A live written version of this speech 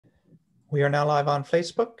We are now live on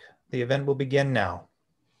Facebook. The event will begin now.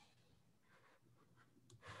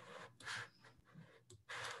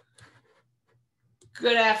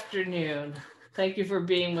 Good afternoon. Thank you for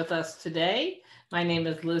being with us today. My name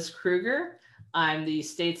is Liz Krueger. I'm the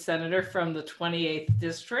state senator from the 28th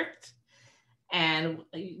district. And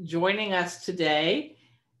joining us today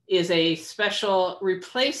is a special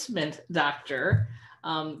replacement doctor.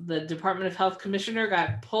 The Department of Health commissioner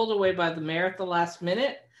got pulled away by the mayor at the last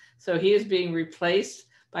minute. So he is being replaced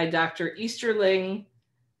by Dr. Easterling,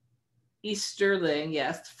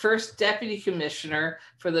 yes, first deputy commissioner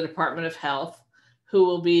for the Department of Health, who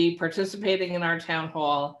will be participating in our town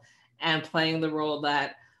hall and playing the role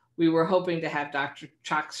that we were hoping to have Dr.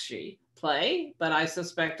 Chokshi play, but I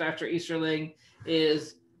suspect Dr. Easterling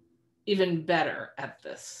is even better at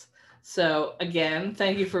this. So again,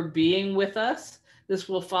 thank you for being with us. This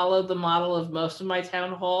will follow the model of most of my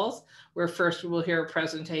town halls, where first we will hear a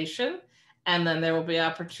presentation, and then there will be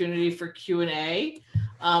opportunity for Q&A.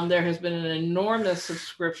 There has been an enormous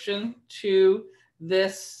subscription to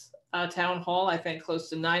this town hall. I think close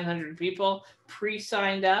to 900 people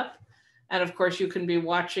pre-signed up. And of course, you can be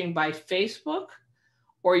watching by Facebook,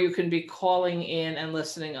 or you can be calling in and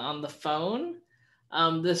listening on the phone.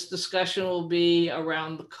 This discussion will be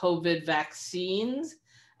around the COVID vaccines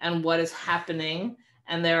and what is happening.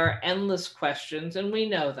 And there are endless questions, and we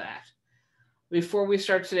know that. Before we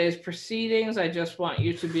start today's proceedings, I just want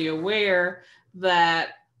you to be aware that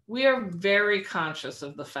we are very conscious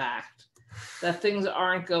of the fact that things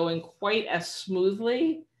aren't going quite as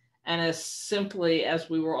smoothly and as simply as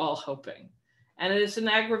we were all hoping. And it is an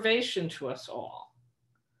aggravation to us all.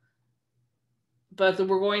 But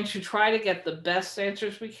we're going to try to get the best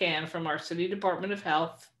answers we can from our City Department of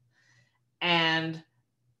Health. And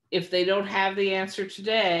if they don't have the answer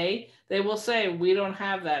today, they will say, we don't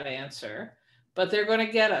have that answer, but they're going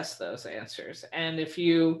to get us those answers. And if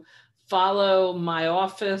you follow my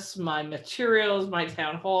office, my materials, my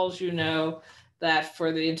town halls, you know that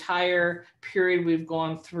for the entire period we've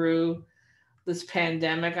gone through this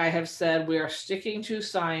pandemic, I have said we are sticking to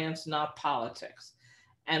science, not politics.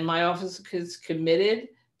 And my office is committed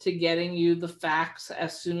to getting you the facts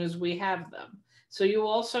as soon as we have them. So you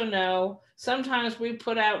also know sometimes we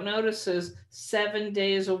put out notices 7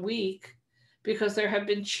 days a week because there have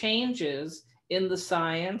been changes in the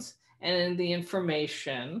science and in the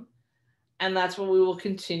information. And that's what we will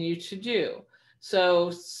continue to do. So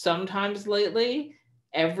sometimes lately,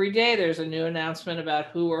 every day there's a new announcement about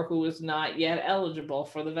who or who is not yet eligible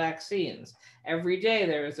for the vaccines. Every day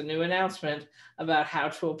there is a new announcement about how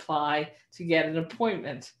to apply to get an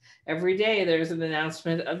appointment. Every day there's an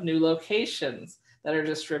announcement of new locations that are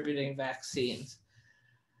distributing vaccines.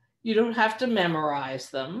 You don't have to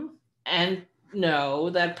memorize them, and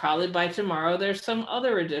know that probably by tomorrow there's some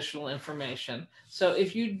other additional information. So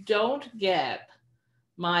if you don't get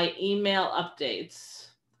my email updates,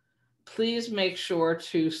 please make sure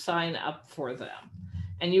to sign up for them.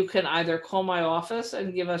 And you can either call my office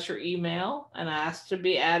and give us your email and ask to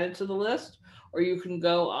be added to the list, or you can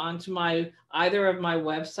go on to either of my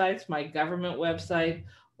websites, my government website,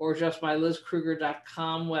 or just my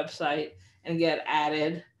lizkrueger.com website and get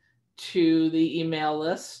added to the email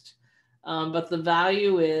list. But the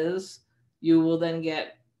value is you will then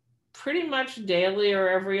get pretty much daily or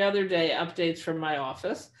every other day updates from my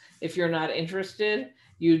office. If you're not interested,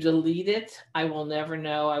 you delete it. I will never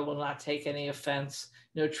know. I will not take any offense.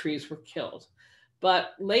 No trees were killed.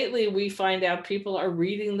 But lately we find out people are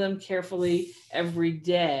reading them carefully every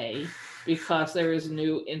day because there is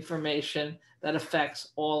new information that affects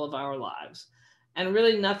all of our lives. And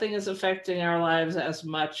really nothing is affecting our lives as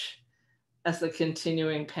much as the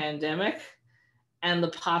continuing pandemic and the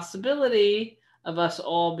possibility of us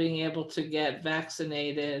all being able to get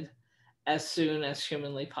vaccinated as soon as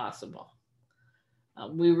humanly possible.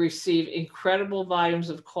 We receive incredible volumes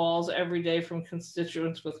of calls every day from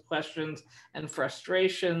constituents with questions and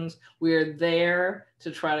frustrations. We are there to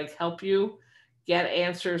try to help you get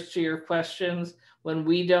answers to your questions. When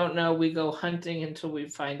we don't know, we go hunting until we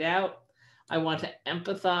find out. I want to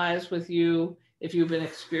empathize with you if you've been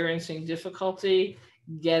experiencing difficulty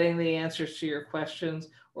getting the answers to your questions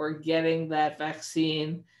or getting that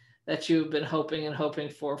vaccine that you've been hoping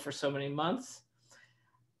for so many months.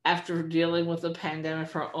 After dealing with the pandemic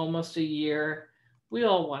for almost a year, we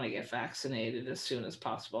all want to get vaccinated as soon as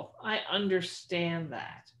possible. I understand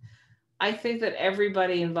that. I think that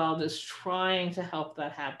everybody involved is trying to help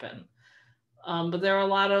that happen. But there are a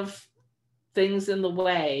lot of things in the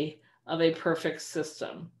way of a perfect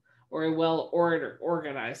system or a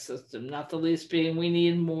well-organized system, not the least being we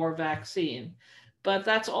need more vaccine. But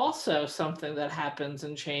that's also something that happens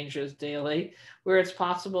and changes daily, where it's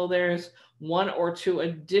possible there's one or two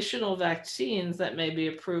additional vaccines that may be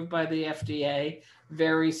approved by the FDA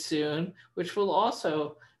very soon, which will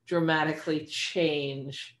also dramatically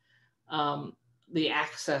change the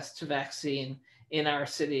access to vaccine in our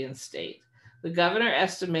city and state. The governor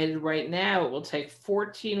estimated right now it will take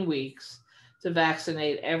 14 weeks to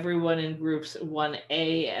vaccinate everyone in groups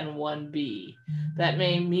 1A and 1B. That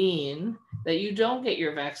may mean that you don't get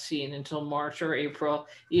your vaccine until March or April,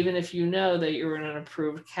 even if you know that you're in an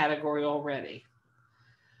approved category already.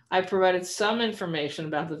 I provided some information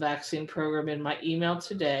about the vaccine program in my email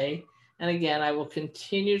today. And again, I will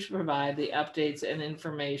continue to provide the updates and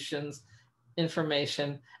information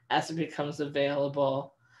as it becomes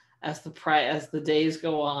available as the days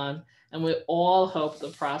go on. And we all hope the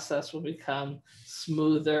process will become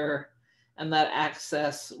smoother and that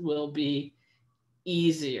access will be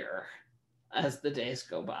easier as the days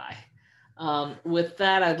go by. With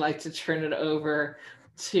that, I'd like to turn it over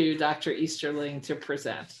to Dr. Easterling to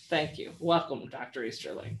present. Thank you. Welcome, Dr.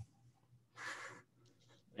 Easterling.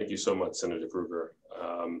 Thank you so much, Senator Krueger.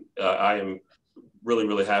 I am really,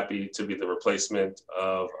 really happy to be the replacement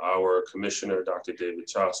of our commissioner, Dr. David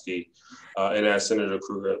Chokshi. And as Senator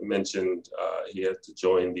Krueger mentioned, he had to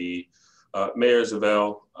join the mayor's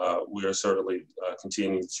avail. We are certainly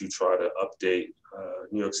continuing to try to update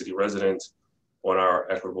New York City residents on our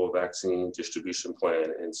equitable vaccine distribution plan.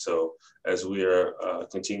 And so as we are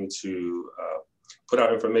continuing to put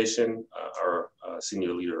out information, our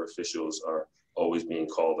senior leader officials are always being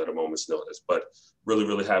called at a moment's notice. But really,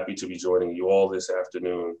 really happy to be joining you all this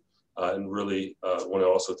afternoon. And really want to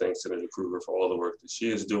also thank Senator Krueger for all the work that she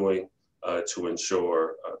is doing to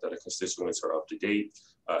ensure that our constituents are up to date,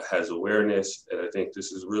 has awareness. And I think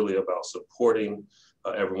this is really about supporting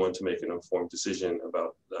everyone to make an informed decision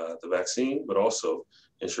about the vaccine, but also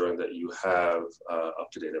ensuring that you have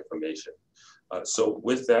up-to-date information. So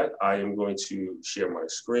with that, I am going to share my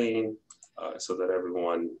screen so that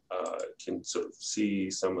everyone can sort of see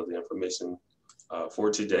some of the information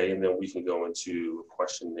for today, and then we can go into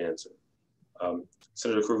question and answer.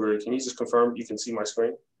 Senator Krueger, can you just confirm you can see my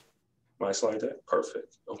screen? My slide deck?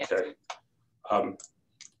 Perfect. Okay.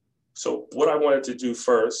 So what I wanted to do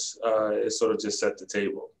first is sort of just set the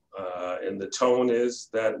table. And the tone is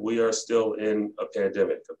that we are still in a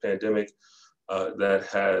pandemic that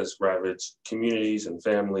has ravaged communities and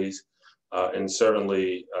families. And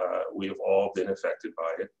certainly we have all been affected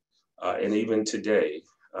by it. And even today,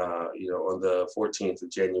 on the 14th of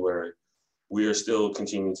January, we are still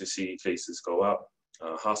continuing to see cases go up,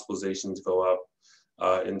 hospitalizations go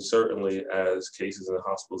up. And certainly as cases and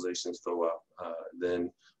hospitalizations go up,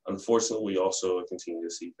 then unfortunately, we also continue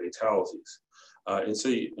to see fatalities. And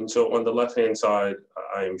so on the left-hand side,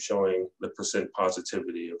 I am showing the percent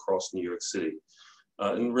positivity across New York City.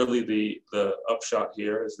 And really the upshot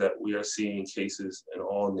here is that we are seeing cases in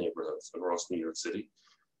all neighborhoods across New York City.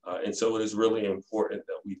 And so it is really important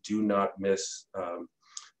that we do not miss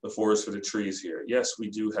the forest for the trees here. Yes, we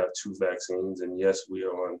do have 2 vaccines, and yes, we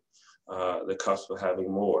are on the cusp of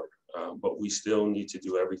having more, but we still need to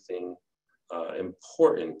do everything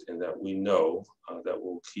important and that we know that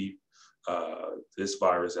will keep this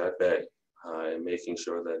virus at bay and making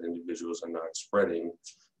sure that individuals are not spreading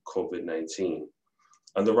COVID-19.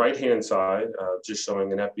 On the right-hand side, just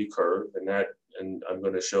showing an epi curve, and I'm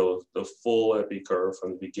going to show the full epi curve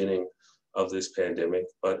from the beginning of this pandemic,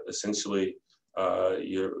 but essentially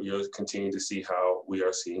you're continuing to see how we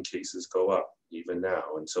are seeing cases go up even now.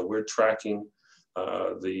 And so we're tracking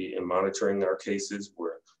and monitoring our cases.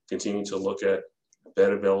 We're continuing to look at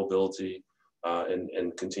bed availability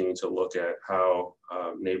and continue to look at how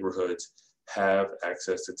neighborhoods have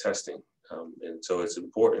access to testing. And so it's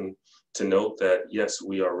important to note that, yes,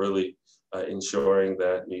 we are really ensuring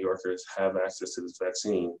that New Yorkers have access to this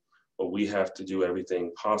vaccine, but we have to do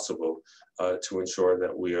everything possible to ensure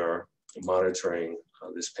that we are monitoring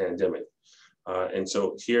this pandemic. And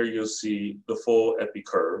so here you'll see the full epi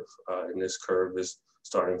curve, and this curve is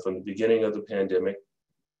starting from the beginning of the pandemic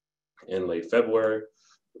in late February,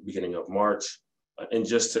 beginning of March. And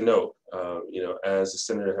just to note, as the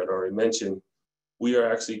senator had already mentioned, we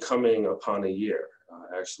are actually coming upon a year.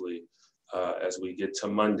 As we get to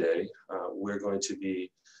Monday, we're going to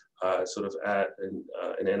be sort of at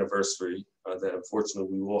an anniversary that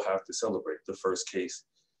unfortunately we will have to celebrate. The first case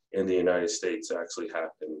in the United States actually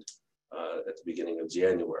happened at the beginning of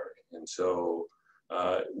January. And so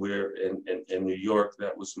we're in New York,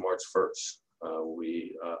 that was March 1st.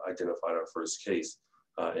 We identified our first case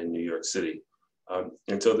in New York City.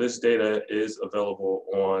 And so this data is available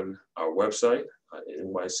on our website,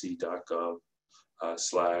 nyc.gov.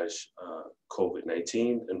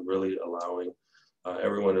 COVID-19, and really allowing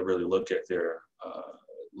everyone to really look at their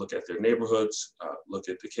neighborhoods, look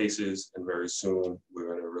at the cases, and very soon we're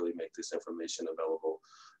going to really make this information available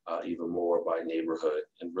even more by neighborhood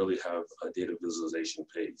and really have a data visualization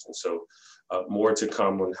page. And so more to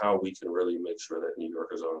come on how we can really make sure that New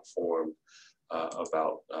Yorkers are informed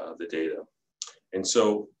about the data. And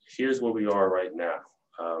so here's where we are right now.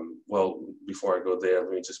 Well, before I go there,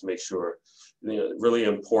 let me just make sure, really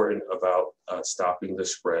important about stopping the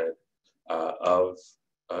spread of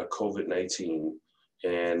COVID-19.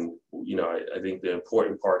 And, I think the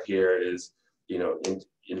important part here is,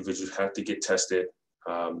 individuals have to get tested.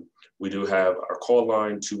 We do have our call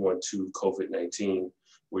line 212-COVID-19,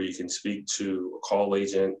 where you can speak to a call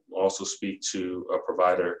agent, also speak to a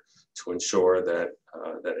provider to ensure that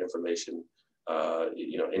that information,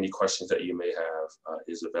 any questions that you may have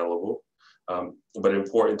is available. But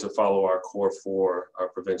important to follow our core 4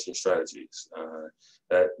 prevention strategies.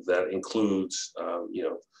 That includes,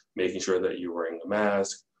 making sure that you're wearing a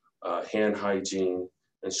mask, hand hygiene,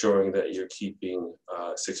 ensuring that you're keeping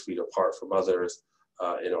 6 feet apart from others,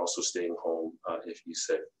 and also staying home if you're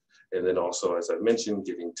sick. And then also, as I mentioned,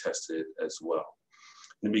 getting tested as well.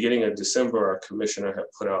 In the beginning of December, our commissioner had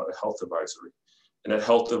put out a health advisory. And that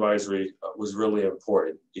health advisory was really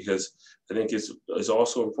important because I think it's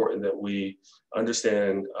also important that we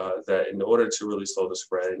understand that in order to really slow the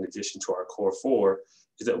spread, in addition to our core 4,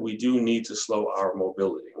 is that we do need to slow our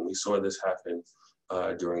mobility. And we saw this happen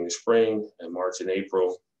during the spring and March and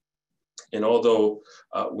April. And although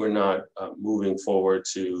we're not moving forward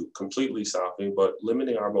to completely stopping, but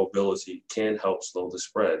limiting our mobility can help slow the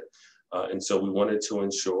spread. And so we wanted to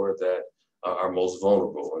ensure that are most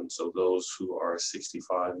vulnerable. And so those who are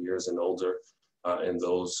 65 years and older, and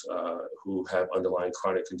those who have underlying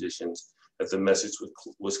chronic conditions, that the message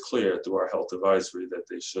was clear through our health advisory that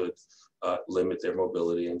they should limit their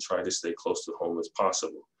mobility and try to stay close to home as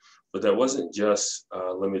possible. But that wasn't just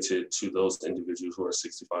limited to those individuals who are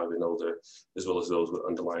 65 and older, as well as those with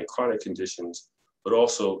underlying chronic conditions, but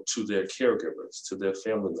also to their caregivers, to their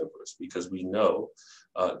family members, because we know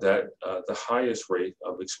that the highest rate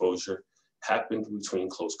of exposure happened between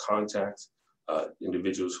close contact,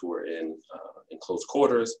 individuals who are in close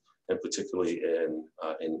quarters, and particularly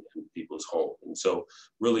in people's homes. And so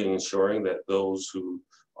really ensuring that those who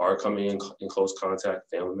are coming in close contact,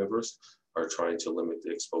 family members, are trying to limit the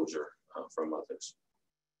exposure from others.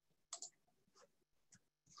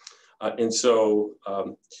 And so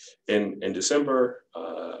in December,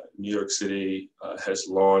 New York City has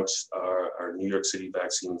launched our New York City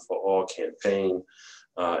Vaccine for All campaign,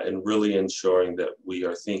 and really ensuring that we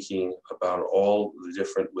are thinking about all the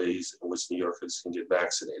different ways in which New Yorkers can get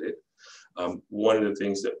vaccinated. One of the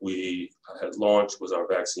things that we had launched was our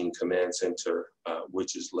Vaccine Command Center,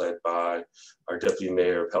 which is led by our Deputy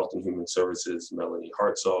Mayor of Health and Human Services, Melanie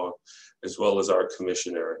Hartzog, as well as our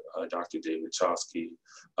Commissioner, Dr. David Chokshi.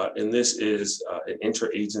 And this is an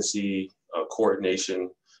interagency coordination,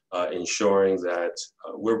 ensuring that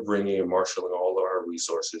we're bringing and marshaling all of our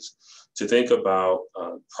resources to think about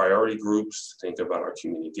priority groups, to think about our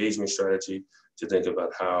community engagement strategy, to think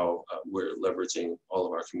about how we're leveraging all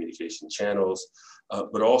of our communication channels,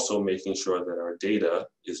 but also making sure that our data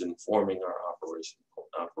is informing our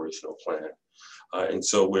operational plan. And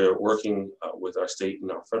so we're working with our state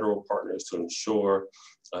and our federal partners to ensure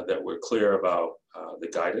that we're clear about the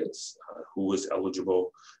guidance, who is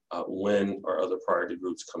eligible, when are other priority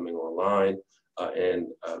groups coming online, and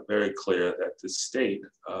very clear that the state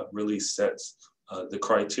really sets the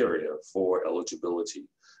criteria for eligibility.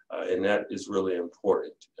 And that is really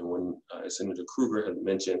important. And when Senator Krueger had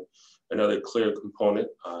mentioned, another clear component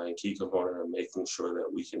and key component of making sure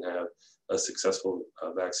that we can have a successful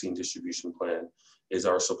vaccine distribution plan is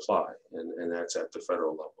our supply, and that's at the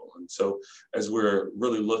federal level. And so as we're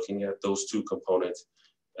really looking at those two components,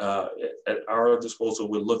 at our disposal,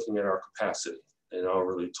 we're looking at our capacity, and I'll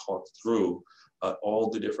really talk through all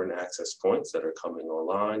the different access points that are coming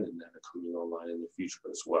online and that are coming online in the future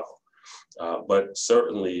as well. But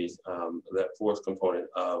certainly that fourth component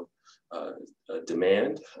of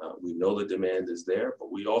demand, we know the demand is there,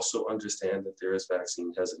 but we also understand that there is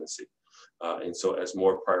vaccine hesitancy. And so as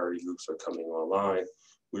more priority groups are coming online,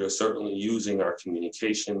 we are certainly using our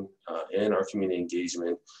communication and our community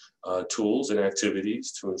engagement tools and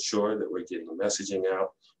activities to ensure that we're getting messaging out,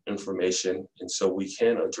 information, and so we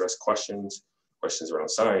can address questions around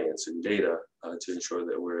science and data to ensure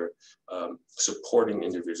that we're supporting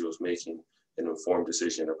individuals making an informed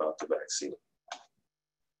decision about the vaccine.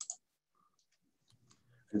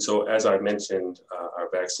 And so, as I mentioned, our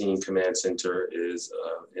Vaccine Command Center is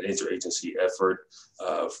an interagency effort,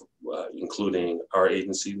 including our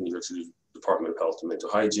agency, the New York City Department of Health and Mental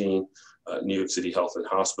Hygiene, New York City Health and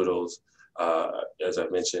Hospitals, as I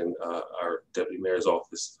mentioned, our Deputy Mayor's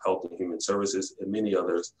Office, Health and Human Services, and many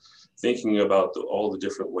others, thinking about all the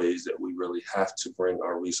different ways that we really have to bring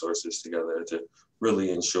our resources together to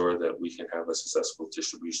really ensure that we can have a successful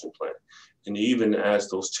distribution plan. And even as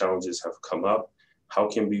those challenges have come up, how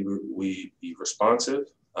can we be responsive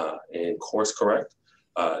and course correct?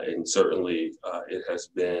 And certainly it has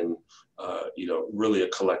been, really a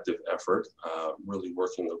collective effort, really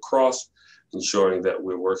working across, ensuring that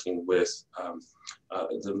we're working with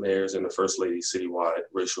the mayors and the first lady citywide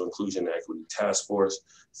racial inclusion and equity task force,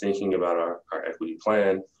 thinking about our equity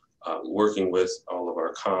plan, working with all of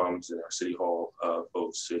our comms and our city hall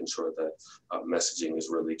folks to ensure that messaging is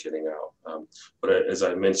really getting out. But as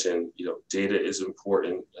I mentioned, data is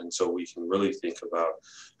important, and so we can really think about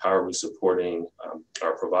how are we supporting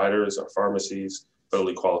our providers, our pharmacies,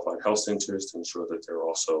 federally qualified health centers to ensure that they're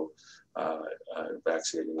also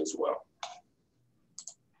vaccinating as well.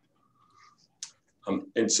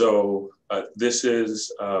 And so this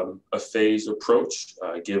is a phased approach,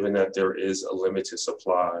 given that there is a limited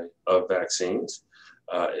supply of vaccines.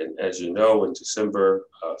 And as you know, in December,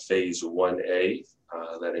 phase 1A,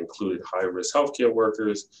 that included high-risk healthcare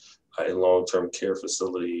workers and long-term care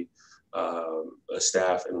facility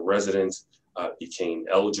staff and residents became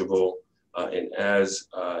eligible. And as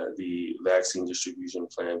the vaccine distribution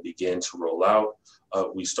plan began to roll out,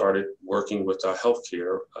 we started working with our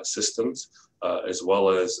healthcare systems, as well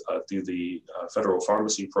as through the federal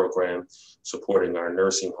pharmacy program, supporting our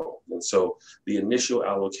nursing home. And so the initial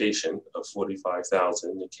allocation of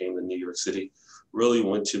 45,000 that came to New York City really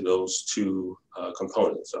went to those two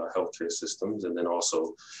components, our healthcare systems, and then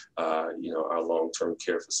also, our long-term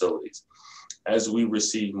care facilities. As we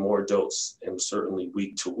receive more dose, and certainly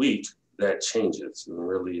week to week, that changes. And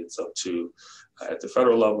really it's up to, at the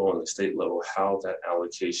federal level and the state level, how that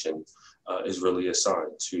allocation is really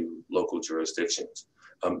assigned to local jurisdictions.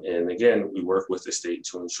 And again, we work with the state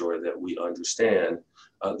to ensure that we understand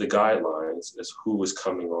the guidelines as who is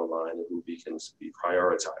coming online and who can be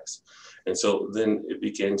prioritized. And so then it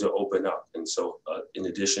began to open up. And so in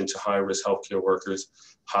addition to high-risk healthcare workers,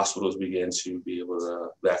 hospitals began to be able to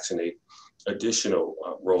vaccinate additional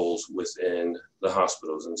roles within the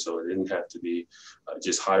hospitals. And so it didn't have to be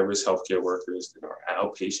just high-risk healthcare workers and our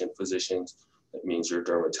outpatient physicians. That means your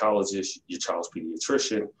dermatologist, your child's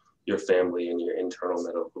pediatrician, your family and your internal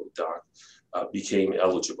medical doc became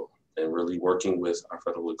eligible, and really working with our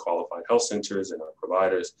federally qualified health centers and our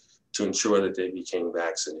providers to ensure that they became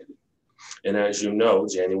vaccinated. And as you know,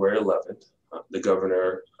 January 11th,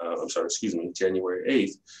 January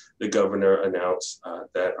 8th, the governor announced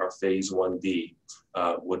that our phase 1B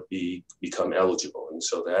would become eligible. And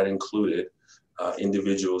so that included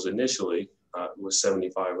individuals initially who were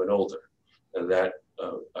 75 and older. And that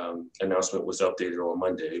announcement was updated on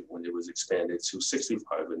Monday when it was expanded to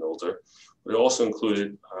 65 and older. But it also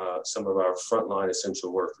included some of our frontline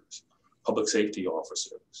essential workers, public safety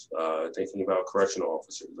officers, thinking about correctional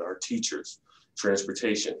officers, our teachers,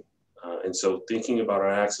 transportation. And so thinking about our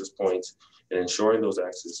access points and ensuring those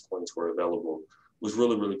access points were available was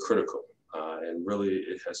really, really critical. And really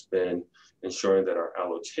it has been ensuring that our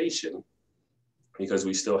allocation, because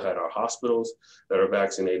we still had our hospitals that are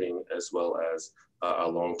vaccinating as well as our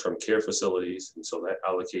long-term care facilities. And so that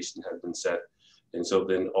allocation has been set. And so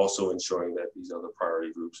then also ensuring that these other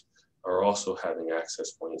priority groups are also having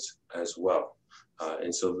access points as well.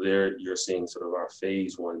 And so there you're seeing sort of our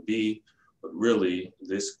phase 1B, but really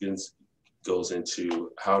this goes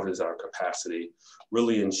into how does our capacity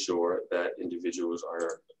really ensure that individuals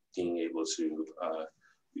are being able to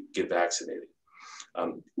get vaccinated.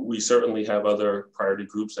 We certainly have other priority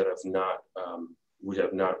groups that we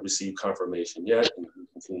have not received confirmation yet, and we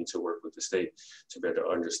continue to work with the state to better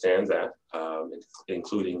understand that,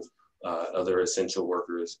 including other essential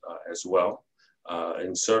workers as well.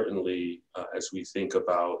 And certainly, as we think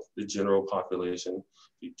about the general population,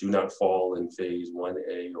 we do not fall in phase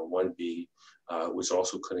 1A or 1B, which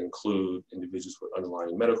also could include individuals with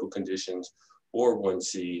underlying medical conditions, or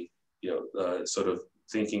 1C, sort of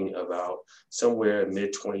thinking about somewhere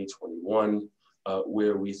mid-2021,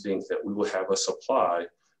 where we think that we will have a supply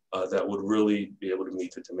that would really be able to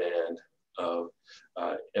meet the demand of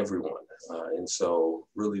everyone. And so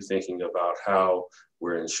really thinking about how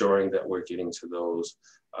we're ensuring that we're getting to those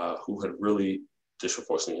who had really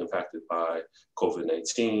disproportionately impacted by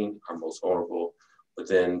COVID-19, our most vulnerable, but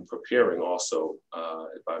then preparing also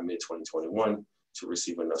by mid-2021 to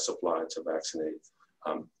receive enough supply to vaccinate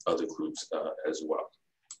other groups as well.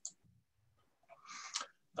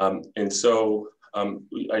 And so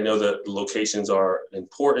I know that locations are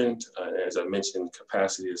important. As I mentioned,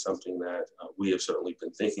 capacity is something that we have certainly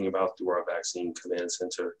been thinking about through our Vaccine Command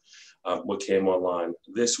Center. What came online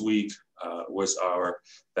this week was our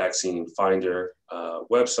Vaccine Finder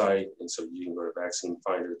website. And so you can go to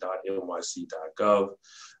vaccinefinder.nyc.gov.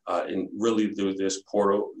 And really through this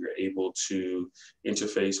portal, you're able to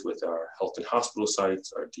interface with our health and hospital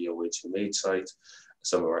sites, our DOH and MAID sites,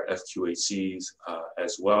 some of our FQHCs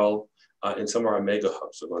as well. And some of our mega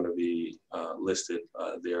hubs are going to be listed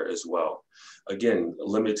there as well. Again,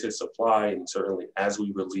 limited supply, and certainly as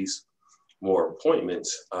we release more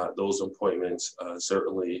appointments, those appointments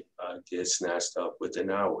certainly get snatched up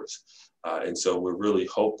within hours. And so we're really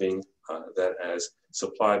hoping that as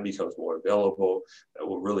supply becomes more available, that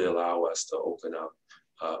will really allow us to open up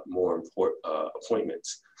more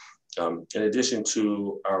appointments. In addition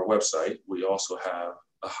to our website, we also have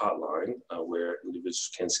a hotline where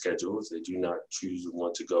individuals can schedule if they do not choose to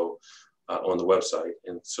want to go on the website.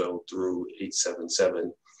 And so through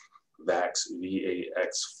 877 VAX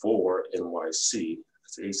VAX4 NYC,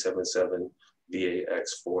 that's 877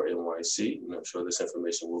 VAX4 NYC. And I'm sure this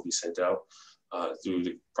information will be sent out through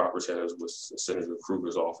the proper channels with Senator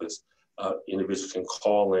Krueger's office. Individuals can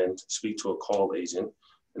call in, speak to a call agent,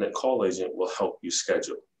 and that call agent will help you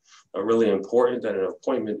schedule. Really important that an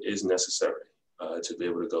appointment is necessary to be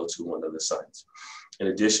able to go to one of the sites. In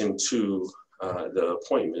addition to the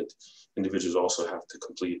appointment, individuals also have to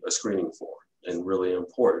complete a screening form, and really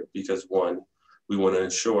important because one, we want to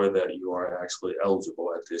ensure that you are actually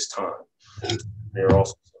eligible at this time. There are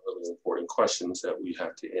also some really important questions that we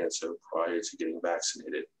have to answer prior to getting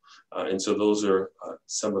vaccinated. And so those are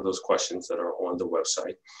some of those questions that are on the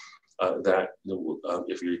website. That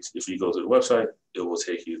if you go to the website, it will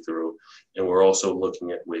take you through. And we're also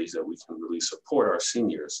looking at ways that we can really support our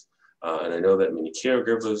seniors. And I know that many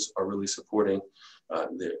caregivers are really supporting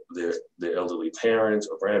their elderly parents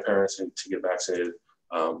or grandparents to get vaccinated.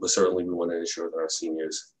 But certainly we want to ensure that our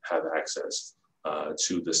seniors have access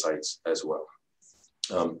to the sites as well.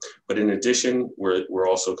 But in addition, we're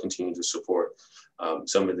also continuing to support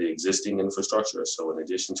some of the existing infrastructure. So in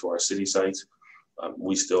addition to our city sites,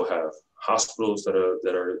 we still have hospitals that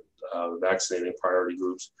are vaccinating priority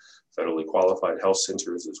groups, federally qualified health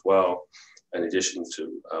centers as well, in addition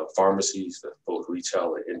to pharmacies, both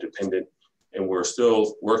retail and independent. And we're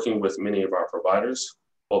still working with many of our providers,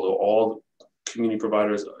 although all community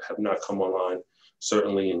providers have not come online,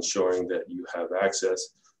 certainly ensuring that you have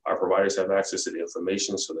access. Our providers have access to the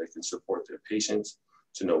information so they can support their patients.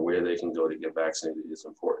 To know where they can go to get vaccinated is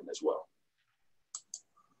important as well.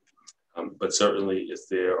 But certainly if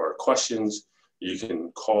there are questions, you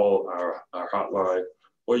can call our hotline,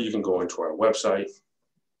 or you can go into our website,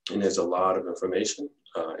 and there's a lot of information.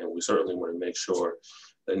 And we certainly want to make sure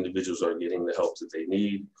that individuals are getting the help that they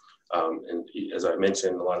need. And as I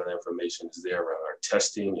mentioned, a lot of the information is there around our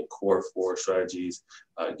testing and core 4 strategies,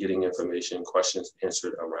 getting information, questions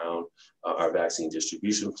answered around our vaccine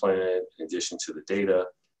distribution plan, in addition to the data,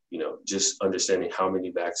 just understanding how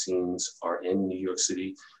many vaccines are in New York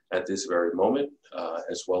City at this very moment,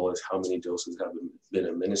 as well as how many doses have been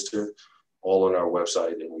administered, all on our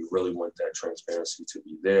website. And we really want that transparency to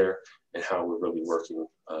be there and how we're really working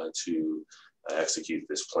to execute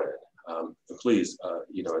this plan. And please,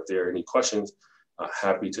 if there are any questions,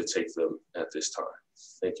 happy to take them at this time.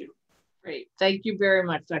 Thank you. Great. Thank you very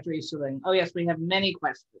much, Dr. Easterling. Oh, yes, we have many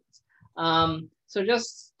questions. So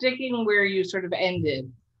just sticking where you sort of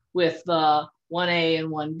ended with the 1A and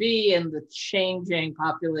 1B and the changing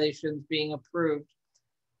populations being approved.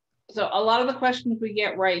 So a lot of the questions we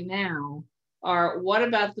get right now are, what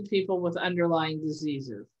about the people with underlying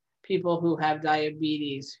diseases? People who have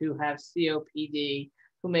diabetes, who have COPD,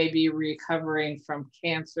 who may be recovering from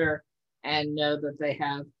cancer and know that they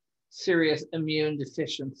have serious immune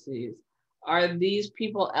deficiencies. Are these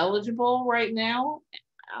people eligible right now?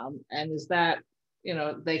 And is that,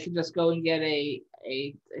 they can just go and get a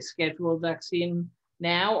scheduled vaccine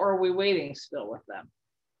now, or are we waiting still with them?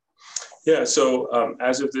 Yeah, so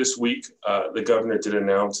as of this week, the governor did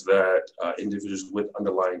announce that individuals with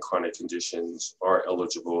underlying chronic conditions are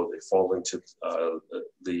eligible. They fall into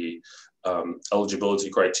the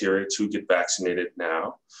eligibility criteria to get vaccinated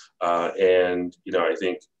now. And, I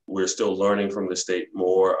think we're still learning from the state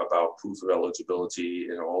more about proof of eligibility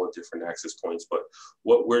and all the different access points. But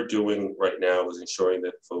what we're doing right now is ensuring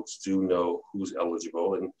that folks do know who's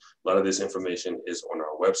eligible. And a lot of this information is on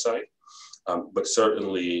our website. But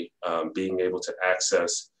certainly being able to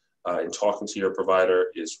access and talking to your provider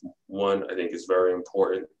is one, I think is very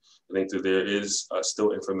important, I think that there is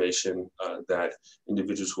still information that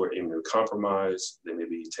individuals who are immunocompromised, they may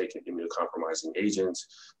be taking immunocompromising agents,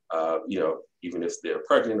 even if they're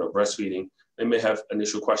pregnant or breastfeeding, they may have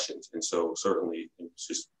initial questions. And so certainly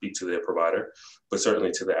just speak to their provider, but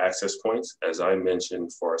certainly to the access points, as I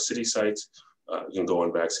mentioned for our city sites, you can go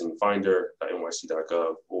on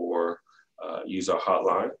vaccinefinder.nyc.gov or use our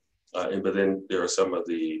hotline. But then there are some of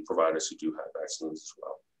the providers who do have vaccines as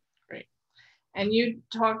well. Great. And you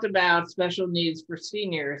talked about special needs for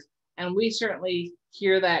seniors, and we certainly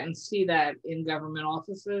hear that and see that in government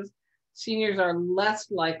offices. Seniors are less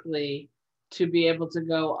likely to be able to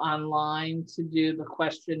go online to do the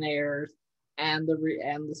questionnaires and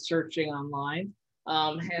the searching online.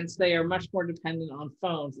 Hence, they are much more dependent on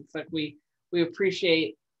phones. It's like we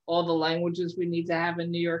appreciate all the languages we need to have in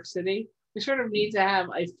New York City. We sort of need to have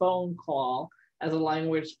a phone call as a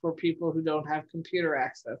language for people who don't have computer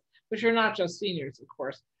access, which are not just seniors, of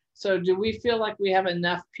course. So do we feel like we have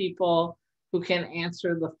enough people who can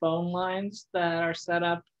answer the phone lines that are set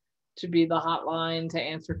up to be the hotline to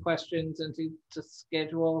answer questions and to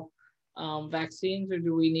schedule vaccines, or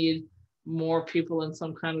do we need more people in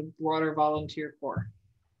some kind of broader volunteer corps?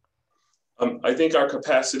 I think our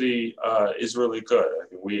capacity is really good. I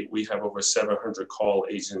mean, we have over 700 call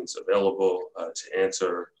agents available to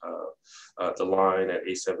answer the line at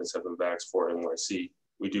 877-VAX4-NYC.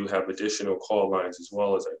 We do have additional call lines as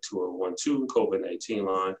well as our 2012 COVID-19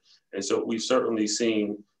 line. And so we've certainly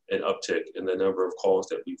seen an uptick in the number of calls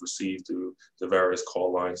that we've received through the various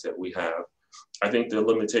call lines that we have. I think the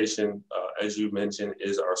limitation, as you mentioned,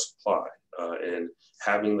 is our supply. And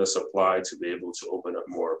having the supply to be able to open up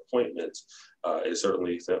more appointments is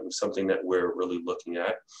certainly something that we're really looking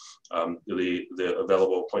at. The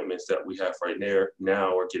available appointments that we have right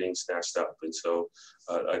now are getting snatched up. And so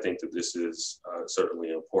I think that this is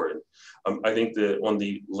certainly important. I think that on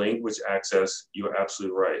the language access, you're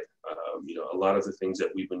absolutely right. A lot of the things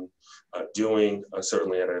that we've been doing,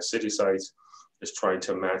 certainly at our city sites, is trying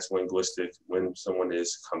to match linguistic when someone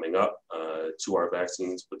is coming up to our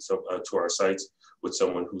vaccines, to our sites with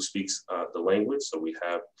someone who speaks the language. So we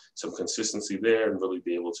have some consistency there and really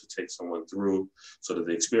be able to take someone through sort of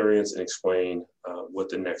the experience and explain what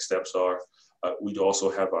the next steps are. We'd also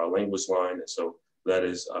have our language line. And so that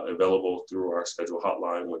is available through our scheduled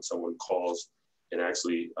hotline when someone calls and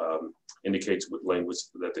actually indicates what language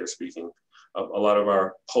that they're speaking. A lot of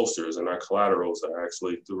our posters and our collaterals are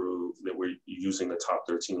actually through that we're using the top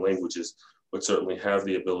 13 languages, but certainly have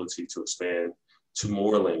the ability to expand to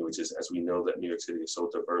more languages, as we know that New York City is so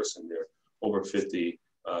diverse and there are over 50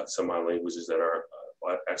 semi-languages that are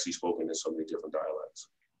actually spoken in so many different dialects.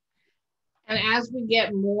 And as we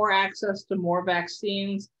get more access to more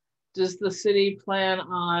vaccines, does the city plan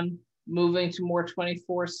on moving to more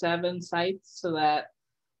 24/7 sites so that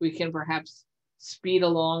we can perhaps speed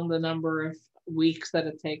along the number of weeks that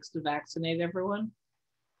it takes to vaccinate everyone?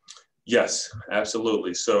 Yes,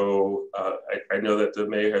 absolutely. So I know that the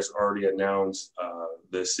mayor has already announced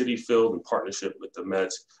the City Field in partnership with the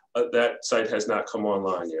Mets. That site has not come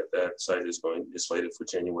online yet. That site is slated for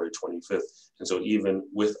January 25th. And so even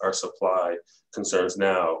with our supply concerns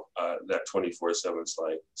now, that 24/7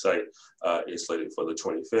 site is slated for the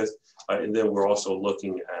 25th. And then we're also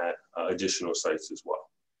looking at additional sites as well.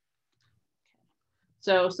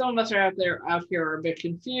 So some of us are out here are a bit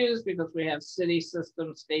confused because we have city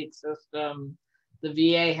system, state system. The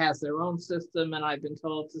VA has their own system, and I've been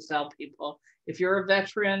told to tell people, if you're a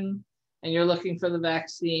veteran and you're looking for the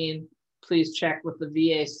vaccine, please check with the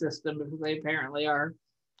VA system because they apparently are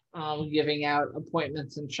giving out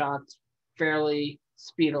appointments and shots fairly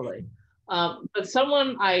speedily. But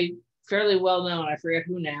someone I fairly well known, I forget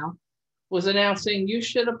who now, was announcing you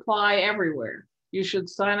should apply everywhere. You should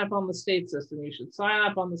sign up on the state system. You should sign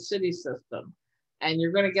up on the city system, and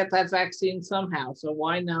you're going to get that vaccine somehow. So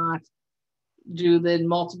why not do the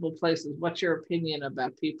multiple places? What's your opinion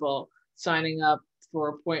about people signing up for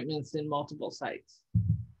appointments in multiple sites?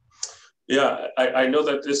 Yeah, I know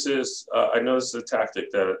that this is a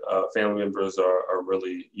tactic that family members are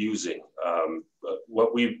really using.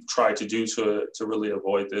 What we've tried to do to really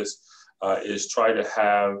avoid this is try to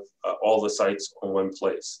have all the sites on one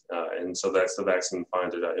place. And so that's the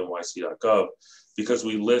vaccinefinder.nyc.gov, because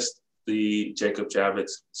we list the Jacob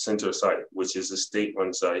Javits Center site, which is a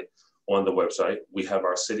state-run site, on the website. We have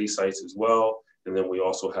our city sites as well. And then we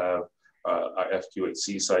also have our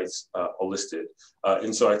FQHC sites listed.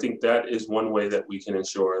 And so I think that is one way that we can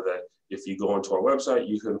ensure that if you go onto our website,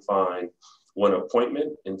 you can find one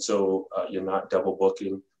appointment. And so you're not double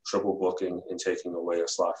booking, triple booking, and taking away a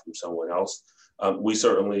slot from someone else. We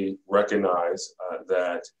certainly recognize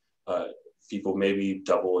that people may be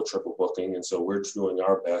double or triple booking. And so we're doing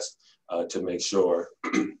our best to make sure,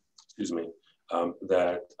 excuse me,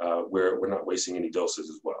 that we're not wasting any doses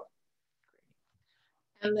as well.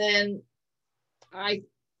 And then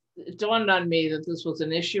it dawned on me that this was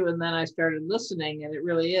an issue, and then I started listening, and it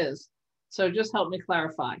really is. So just help me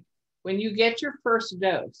clarify. When you get your first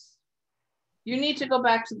dose, you need to go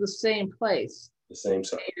back to the same place. The same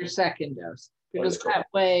site. Your second dose, because that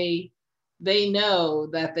way they know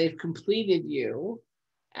that they've completed you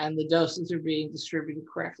and the doses are being distributed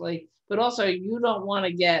correctly. But also, you don't want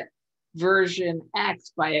to get version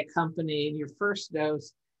X by a company in your first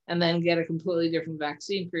dose and then get a completely different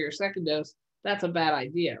vaccine for your second dose. That's a bad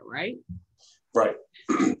idea, right? Right.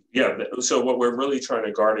 Yeah. So what we're really trying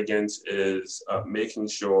to guard against is making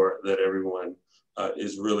sure that everyone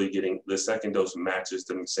is really getting the second dose matches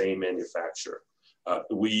the same manufacturer.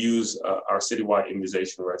 We use our citywide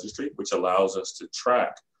immunization registry, which allows us to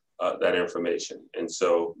track that information. And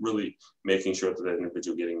so really making sure that the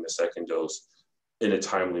individual getting the second dose in a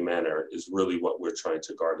timely manner is really what we're trying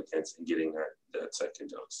to guard against in getting that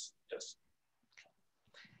second dose. Yes.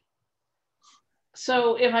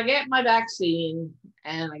 So if I get my vaccine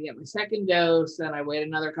and I get my second dose and I wait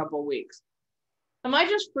another couple of weeks, am I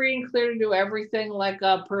just free and clear to do everything like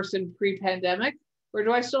a person pre-pandemic, or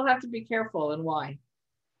do I still have to be careful, and why?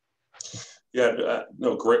 Yeah,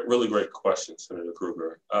 no, really great question, Senator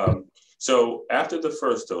Krueger. So after the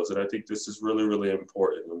first dose, and I think this is really, really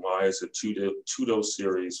important, and why it's a two-dose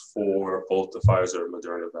series for both the Pfizer and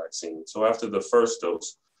Moderna vaccine. So after the first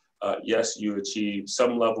dose, yes, you achieve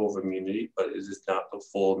some level of immunity, but it is not the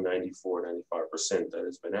full 94, 95% that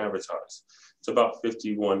has been advertised. It's about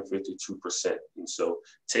 51, 52%. And so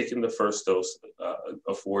taking the first dose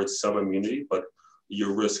affords some immunity, but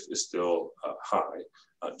your risk is still high,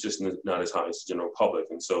 just not as high as the general public.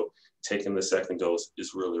 And so taking the second dose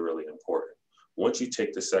is really, really important. Once you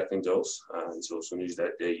take the second dose, and so as soon as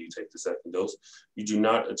that day you take the second dose, you do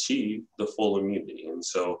not achieve the full immunity. And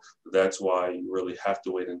so that's why you really have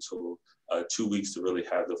to wait until 2 weeks to really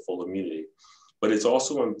have the full immunity. But it's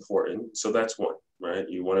also important, so that's one, right?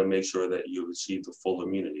 You want to make sure that you achieve the full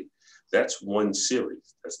immunity. That's one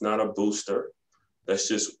series. That's not a booster. That's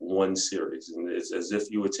just one series. And it's as if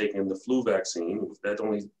you were taking the flu vaccine that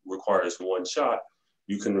only requires one shot.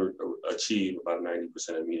 You can achieve about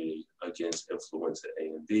 90% immunity against influenza A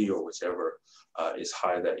and B, or whichever is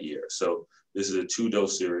high that year. So this is a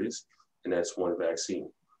 2-dose series, and that's one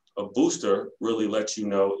vaccine. A booster really lets you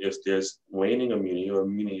know if there's waning immunity or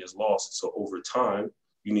immunity is lost. So over time,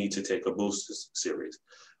 you need to take a booster series.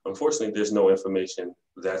 Unfortunately, there's no information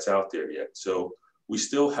that's out there yet. So we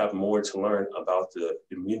still have more to learn about the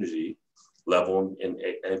immunity level and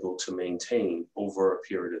able to maintain over a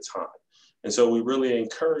period of time. And so we really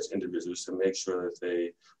encourage individuals to make sure that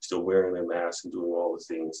they still wearing their masks and doing all the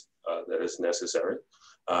things that is necessary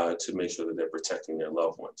to make sure that they're protecting their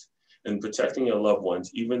loved ones. And protecting your loved ones,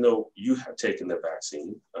 even though you have taken the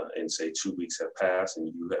vaccine and say 2 weeks have passed and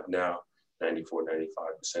you have now 94,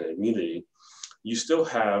 95% immunity, you still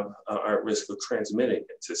have are at risk of transmitting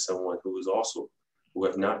it to someone who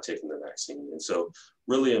have not taken the vaccine. And so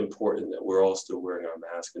really important that we're all still wearing our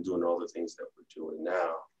mask and doing all the things that we're doing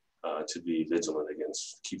now to be vigilant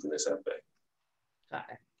against keeping this at bay. Got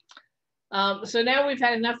it. So now we've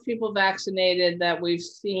had enough people vaccinated that we've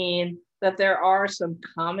seen that there are some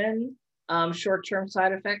common short-term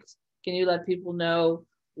side effects. Can you let people know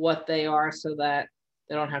what they are so that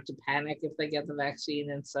they don't have to panic if they get the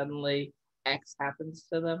vaccine and suddenly X happens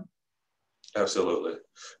to them? Absolutely.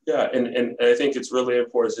 Yeah, and I think it's really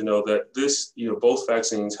important to know that both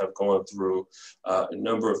vaccines have gone through a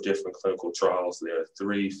number of different clinical trials. There are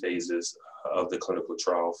 3 phases of the clinical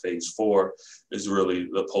trial. Phase 4 is really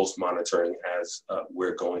the post-monitoring as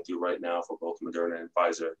we're going through right now for both Moderna and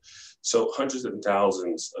Pfizer. So hundreds and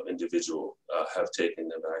thousands of individuals have taken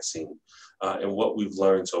the vaccine. And what we've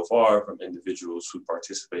learned so far from individuals who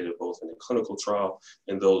participated both in the clinical trial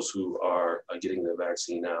and those who are getting the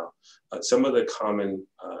vaccine now, some of the common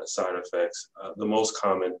side effects, the most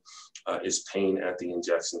common is pain at the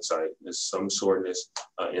injection site. There's some soreness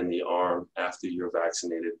in the arm after you're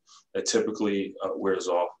vaccinated that typically wears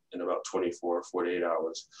off in about 24, 48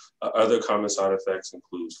 hours. Other common side effects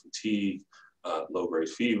include fatigue, low-grade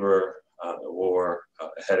fever, or a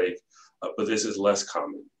headache, but this is less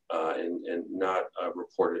common and not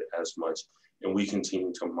reported as much. And we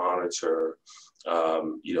continue to monitor,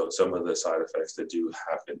 some of the side effects that do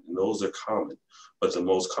happen, and those are common. But the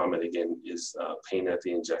most common, again, is pain at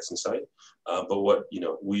the injection site. But what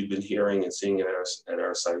we've been hearing and seeing at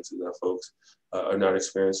our sites is that folks are not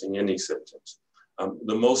experiencing any symptoms.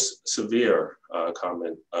 The most severe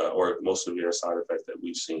or most severe side effect that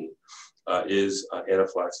we've seen is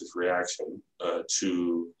anaphylaxis reaction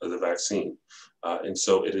to the vaccine. And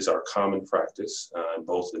so it is our common practice,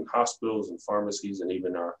 both in hospitals and pharmacies and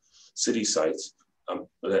even our city sites,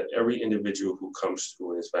 that every individual who comes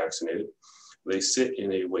through and is vaccinated, they sit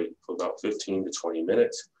in a wait for about 15 to 20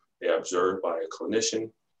 minutes. They are observed by a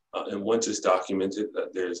clinician. And once it's documented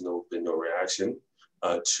that there's been no reaction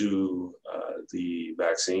to the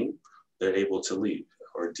vaccine, they're able to leave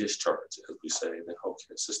or discharge, as we say in the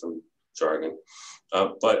healthcare system jargon.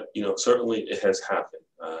 But certainly it has happened,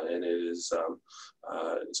 and it is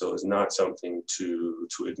so it's not something to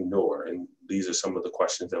ignore. And these are some of the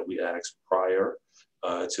questions that we ask prior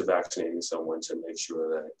to vaccinating someone to make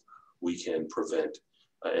sure that we can prevent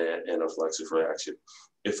an anaphylaxis reaction.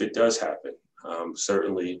 If it does happen,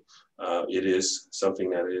 certainly it is something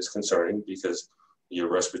that is concerning because your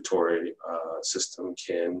respiratory system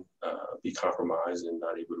can be compromised and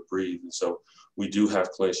not able to breathe. And so we do have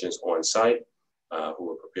clinicians on site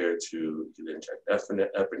who are prepared to either inject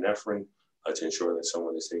epinephrine to ensure that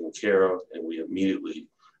someone is taken care of, and we immediately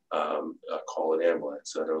call an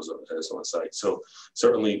ambulance that is on site. So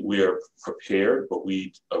certainly we are prepared, but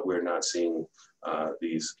we're not seeing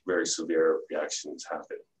these very severe reactions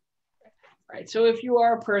happen. Right. So if you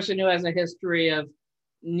are a person who has a history of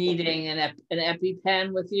needing an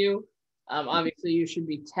EpiPen with you, obviously you should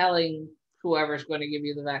be telling whoever's going to give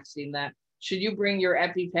you the vaccine that. Should you bring your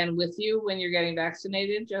EpiPen with you when you're getting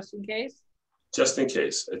vaccinated, just in case? Just in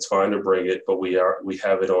case. It's fine to bring it, but we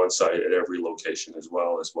have it on site at every location as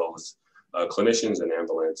well as clinicians and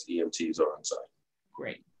ambulance EMTs are on site.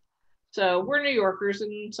 Great. So we're New Yorkers,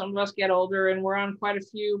 and some of us get older, and we're on quite a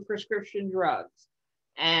few prescription drugs.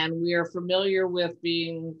 And we are familiar with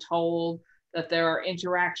being told that there are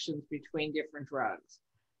interactions between different drugs.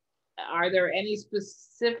 Are there any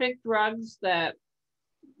specific drugs that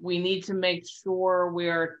we need to make sure we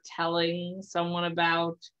are telling someone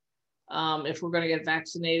about? If we're going to get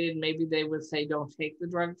vaccinated, maybe they would say, don't take the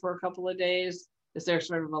drug for a couple of days. Is there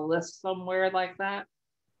sort of a list somewhere like that?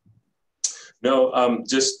 No,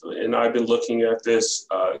 and I've been looking at this,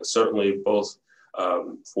 certainly both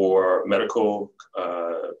for medical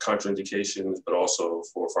contraindications, but also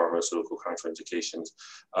for pharmaceutical contraindications.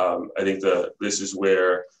 I think this is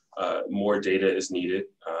where more data is needed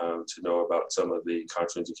to know about some of the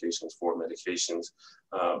contraindications for medications,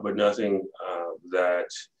 but nothing that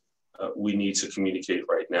we need to communicate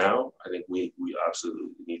right now. I think we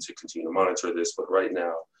absolutely need to continue to monitor this, but right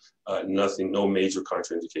now, no major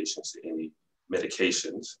contraindications to any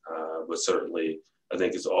medications, but certainly I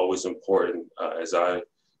think it's always important, as I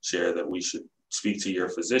share, that we should speak to your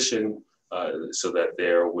physician so that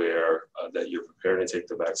they're aware that you're preparing to take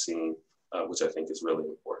the vaccine, which I think is really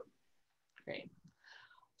important. Great.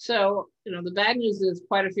 So, the bad news is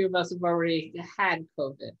quite a few of us have already had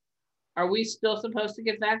COVID. Are we still supposed to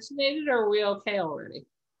get vaccinated, or are we okay already?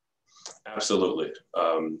 Absolutely.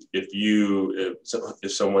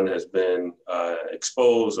 If someone has been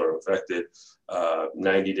exposed or infected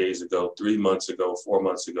 90 days ago, 3 months ago, 4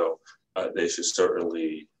 months ago, they should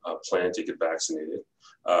certainly plan to get vaccinated.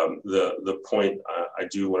 The point I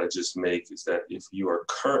do want to just make is that if you are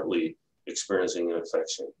currently experiencing an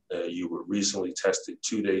infection, you were recently tested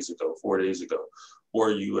 2 days ago, 4 days ago,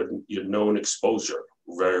 or you had your known exposure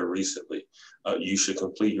very recently, you should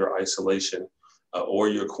complete your isolation or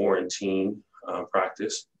your quarantine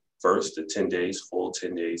practice first, the 10 days, full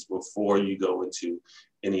 10 days before you go into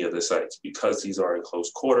any of the sites. Because these are in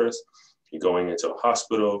close quarters, you're going into a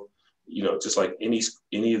hospital, just like any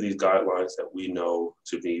of these guidelines that we know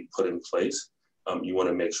to be put in place, you want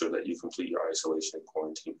to make sure that you complete your isolation and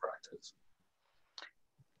quarantine practice.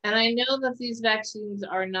 And I know that these vaccines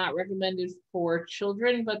are not recommended for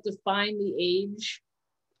children, but define the age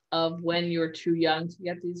of when you're too young to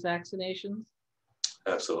get these vaccinations?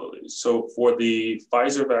 Absolutely. So for the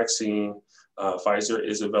Pfizer vaccine, Pfizer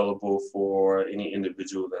is available for any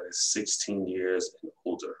individual that is 16 years and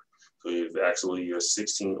older. So you're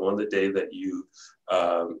 16 on the day that you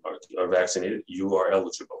are vaccinated, you are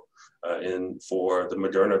eligible. And for the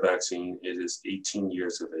Moderna vaccine, it is 18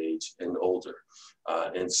 years of age and older.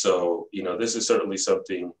 And so, this is certainly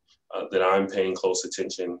something that I'm paying close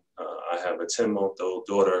attention. I have a 10-month-old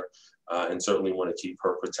daughter and certainly want to keep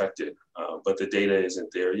her protected. But the data isn't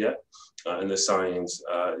there yet, and the science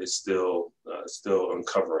is still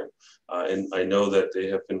uncovering. And I know that they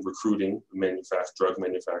have been recruiting drug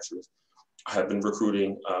manufacturers have been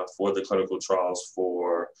recruiting for the clinical trials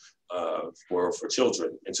for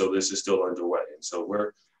children, and so this is still underway. And so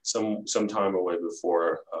we're some time away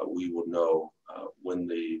before we will know when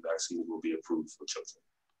the vaccine will be approved for children.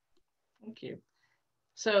 Thank you.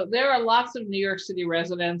 So there are lots of New York City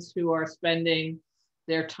residents who are spending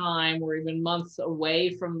their time or even months away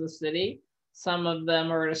from the city. Some of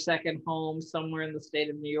them are at a second home somewhere in the state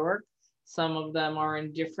of New York. Some of them are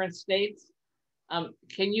in different states.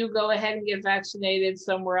 Can you go ahead and get vaccinated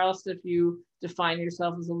somewhere else if you define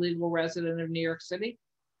yourself as a legal resident of New York City?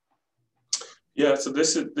 Yeah, so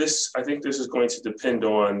I think this is going to depend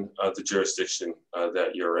on the jurisdiction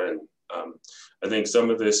that you're in. I think some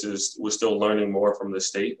of this is, we're still learning more from the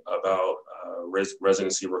state about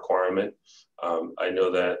residency requirement. I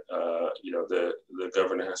know that, the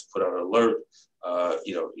governor has put out an alert,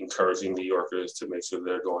 encouraging New Yorkers to make sure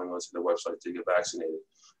they're going onto their website to get vaccinated.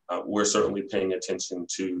 We're certainly paying attention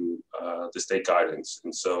to the state guidance.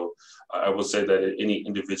 And so I will say that any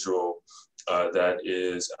individual that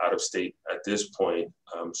is out of state at this point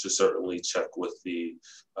should certainly check with the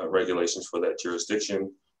regulations for that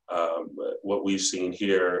jurisdiction. What we've seen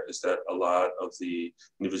here is that a lot of the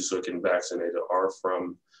individuals who are getting vaccinated are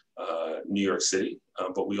from New York City,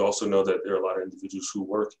 but we also know that there are a lot of individuals who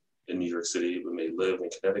work in New York City who may live in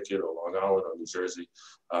Connecticut or Long Island or New Jersey,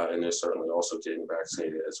 and they're certainly also getting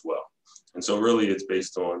vaccinated as well. And so really it's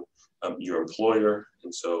based on your employer,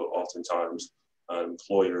 and so oftentimes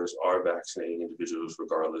employers are vaccinating individuals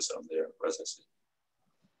regardless of their residency.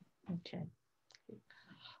 Okay.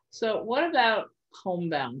 So what about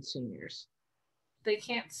homebound seniors? They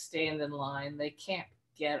can't stand in line. They can't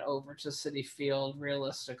get over to Citi Field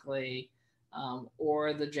realistically,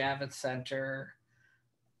 or the Javits Center.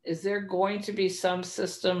 Is there going to be some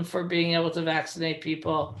system for being able to vaccinate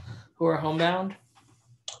people who are homebound?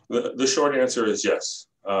 The short answer is yes.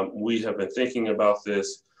 We have been thinking about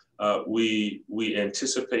this. We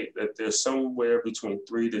anticipate that there's somewhere between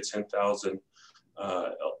 3,000 to 10,000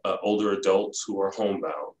 older adults who are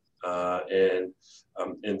homebound. And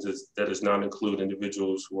that does not include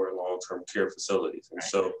individuals who are in long-term care facilities. And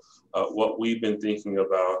so what we've been thinking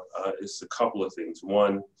about is a couple of things.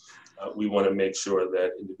 One, we want to make sure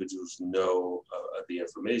that individuals know the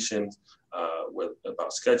information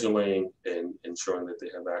about scheduling and ensuring that they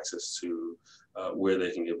have access to where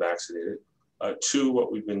they can get vaccinated. Two,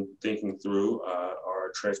 what we've been thinking through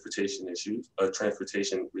are transportation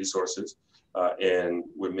resources, and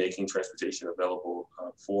we're making transportation available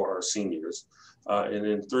for our seniors. And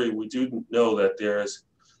then three, we do know that there's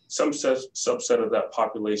some subset of that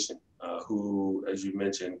population who, as you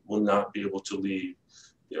mentioned, will not be able to leave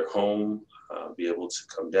their home, be able to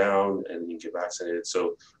come down and get vaccinated.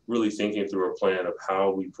 So really thinking through a plan of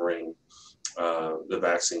how we bring the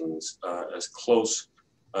vaccines as close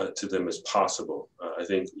to them as possible. I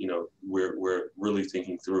think, we're really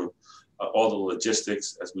thinking through all the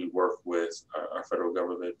logistics as we work with our federal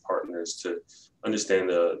government partners to understand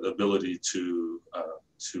the ability to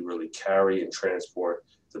really carry and transport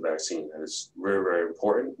the vaccine. That is very, very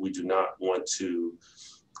important. We do not want to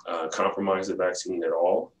compromise the vaccine at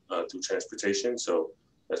all through transportation. So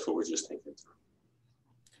that's what we're just thinking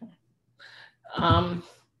through.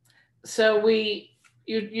 So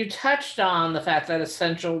you touched on the fact that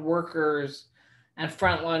essential workers and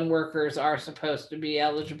frontline workers are supposed to be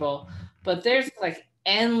eligible, but there's like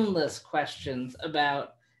endless questions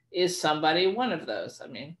about, is somebody one of those? I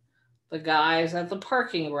mean, the guys at the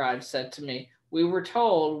parking garage said to me, we were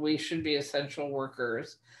told we should be essential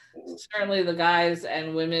workers. Certainly the guys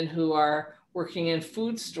and women who are working in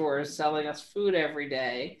food stores selling us food every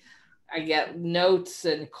day. I get notes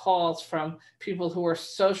and calls from people who are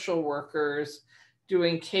social workers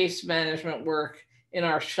doing case management work in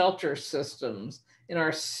our shelter systems, in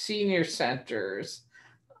our senior centers.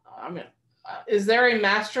 I mean, is there a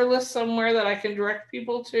master list somewhere that I can direct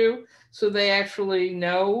people to so they actually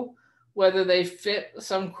know whether they fit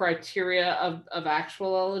some criteria of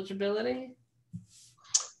actual eligibility?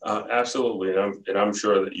 Absolutely, and I'm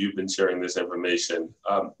sure that you've been sharing this information.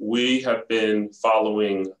 We have been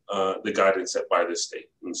following the guidance set by the state,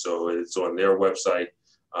 and so it's on their website,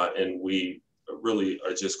 and we really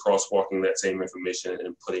are just crosswalking that same information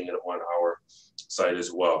and putting it on our site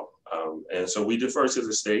as well. And so we defer to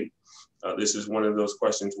the state. This is one of those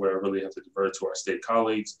questions where I really have to defer to our state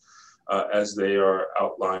colleagues as they are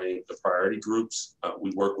outlining the priority groups.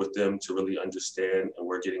 We work with them to really understand, and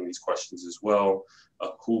we're getting these questions as well,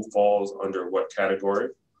 who falls under what category.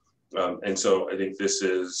 And so I think this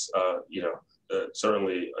is,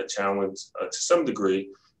 certainly a challenge to some degree,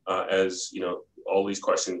 as all these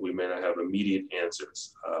questions, we may not have immediate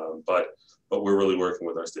answers, but we're really working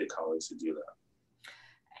with our state colleagues to do that.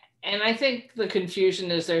 And I think the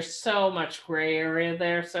confusion is there's so much gray area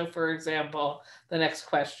there. So for example, the next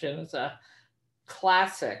question is a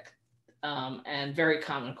classic. and very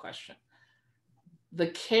common question. The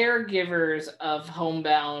caregivers of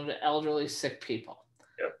homebound elderly sick people.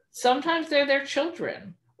 Yep. Sometimes they're their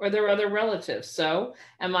children or their other relatives. So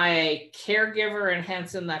am I a caregiver and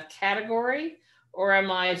hence in that category? Or am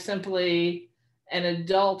I simply an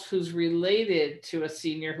adult who's related to a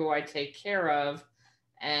senior who I take care of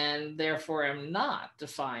and therefore am not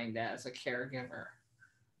defined as a caregiver?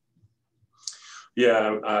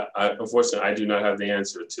 Yeah, unfortunately, I do not have the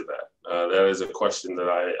answer to that. That is a question that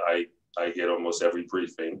I get almost every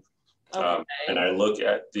briefing. Okay. And I look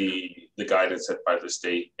at the guidance set by the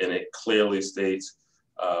state, and it clearly states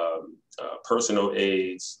personal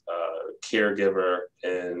aides, caregiver,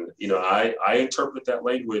 and I interpret that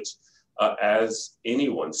language as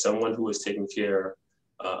anyone, someone who is taking care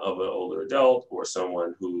of an older adult or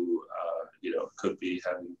someone who could be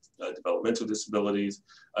having developmental disabilities,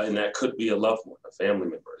 and that could be a loved one, a family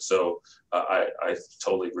member. So I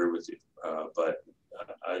totally agree with you, but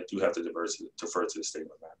I do have to defer to the state on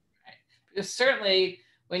that. Right. Because certainly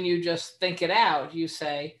when you just think it out, you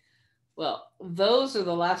say, well, those are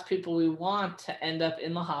the last people we want to end up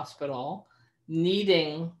in the hospital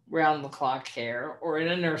needing round-the-clock care or in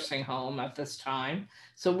a nursing home at this time.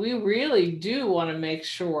 So we really do want to make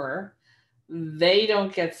sure they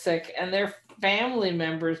don't get sick and their family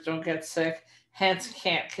members don't get sick, hence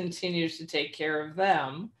can't continue to take care of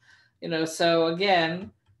them. So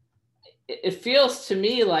again, it feels to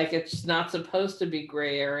me like it's not supposed to be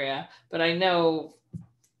gray area, but I know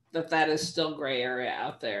that is still gray area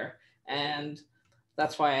out there. And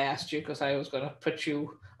that's why I asked you, because I was going to put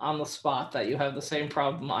you on the spot that you have the same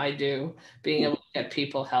problem I do, being able to get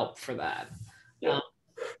people help for that. Yeah.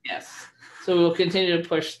 Yes. So we'll continue to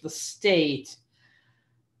push the state.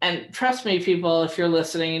 And trust me, people, if you're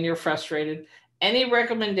listening and you're frustrated, any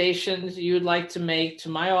recommendations you'd like to make to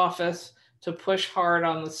my office to push hard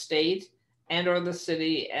on the state and or the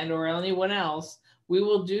city and or anyone else, we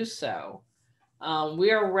will do so.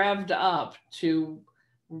 We are revved up to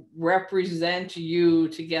represent you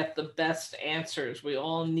to get the best answers. We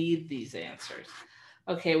all need these answers.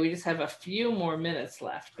 Okay, we just have a few more minutes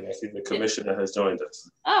left. And I see the commissioner has joined us.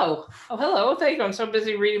 Oh, hello. Thank you. I'm so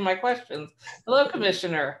busy reading my questions. Hello,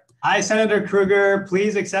 Commissioner. Hi, Senator Krueger.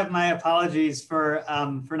 Please accept my apologies for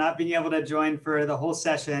not being able to join for the whole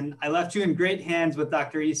session. I left you in great hands with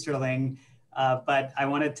Dr. Easterling, but I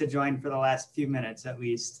wanted to join for the last few minutes at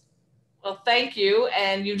least. Well, thank you.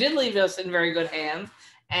 And you did leave us in very good hands.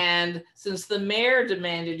 And since the mayor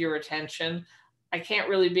demanded your attention, I can't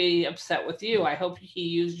really be upset with you. I hope he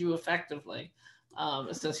used you effectively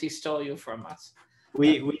since he stole you from us.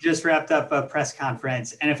 We just wrapped up a press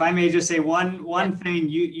conference. And if I may just say one thing,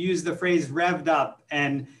 you use the phrase revved up.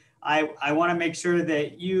 And I want to make sure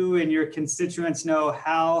that you and your constituents know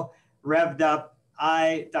how revved up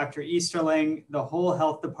I, Dr. Easterling, the whole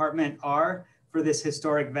health department are for this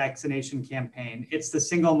historic vaccination campaign. It's the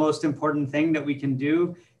single most important thing that we can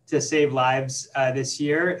do to save lives this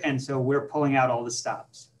year. And so we're pulling out all the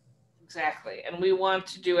stops. Exactly. And we want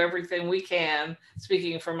to do everything we can,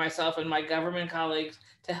 speaking for myself and my government colleagues,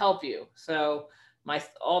 to help you. So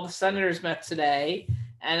all the senators met today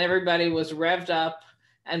and everybody was revved up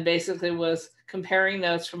and basically was comparing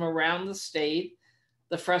notes from around the state.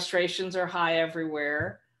 The frustrations are high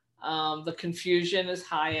everywhere. The confusion is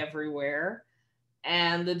high everywhere.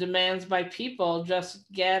 And the demands by people,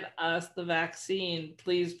 just get us the vaccine,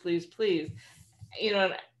 please, please, please.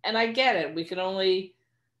 And I get it. We can only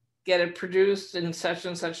get it produced in such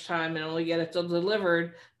and such time and only get it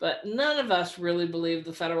delivered. But none of us really believe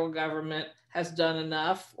the federal government has done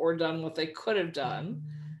enough or done what they could have done.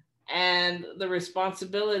 And the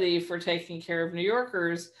responsibility for taking care of New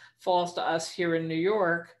Yorkers falls to us here in New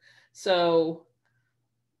York. So,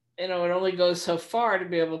 it only goes so far to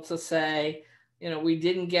be able to say, we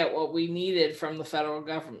didn't get what we needed from the federal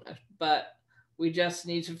government, but we just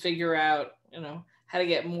need to figure out, how to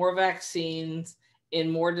get more vaccines in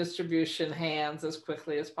more distribution hands as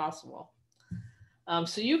quickly as possible.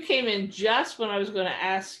 So you came in just when I was going to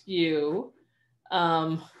ask you,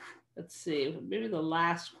 let's see, maybe the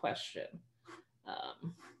last question.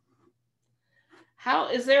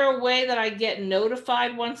 Is there a way that I get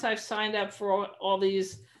notified once I've signed up for all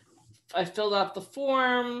these? I filled out the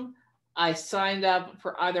form, I signed up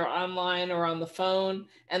for either online or on the phone,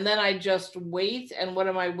 and then I just wait. And what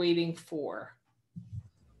am I waiting for?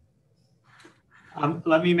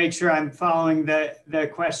 Let me make sure I'm following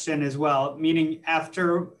the question as well, meaning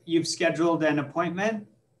after you've scheduled an appointment?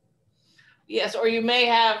 Yes, or you may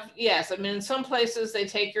have, yes. I mean, in some places they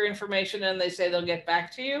take your information and they say they'll get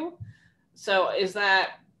back to you. So is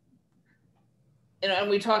that? and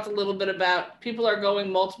we talked a little bit about people are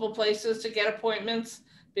going multiple places to get appointments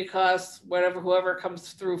because whoever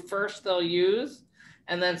comes through first, they'll use.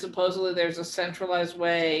 And then supposedly there's a centralized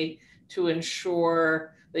way to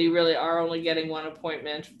ensure that you really are only getting one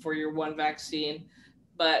appointment for your one vaccine.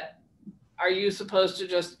 But are you supposed to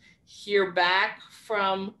just hear back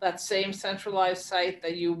from that same centralized site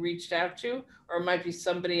that you reached out to, or it might be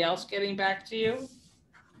somebody else getting back to you?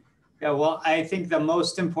 Yeah, well, I think the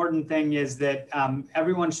most important thing is that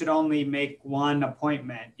everyone should only make one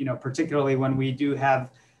appointment, particularly when we do have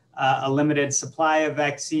a limited supply of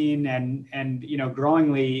vaccine and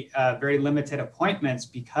growingly very limited appointments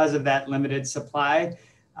because of that limited supply.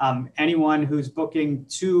 Anyone who's booking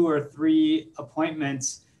 2 or 3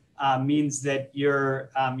 appointments means that you're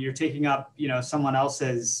taking up someone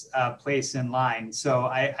else's place in line. So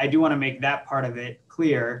I do want to make that part of it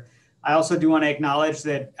clear. I also do want to acknowledge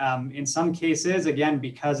that in some cases, again,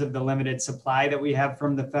 because of the limited supply that we have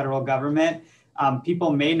from the federal government,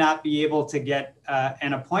 people may not be able to get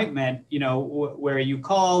an appointment, where you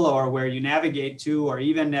call or where you navigate to, or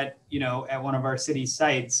even at one of our city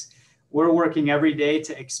sites. We're working every day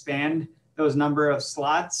to expand those number of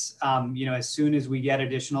slots, as soon as we get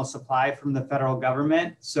additional supply from the federal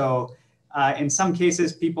government. So in some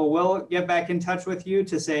cases, people will get back in touch with you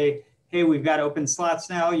to say, hey, we've got open slots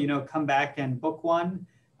now, come back and book one.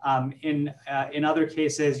 In other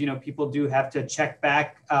cases, people do have to check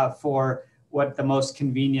back for what the most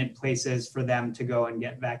convenient place is for them to go and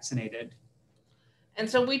get vaccinated. And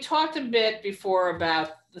so we talked a bit before about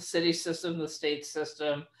the city system, the state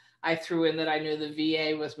system. I threw in that I knew the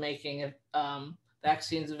VA was making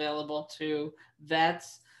vaccines available to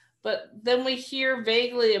vets. But then we hear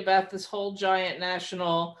vaguely about this whole giant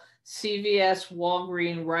national CVS,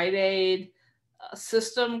 Walgreens, Rite Aid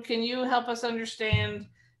system. Can you help us understand,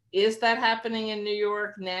 is that happening in New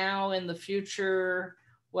York now, in the future?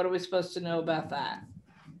 What are we supposed to know about that?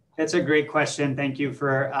 That's a great question. Thank you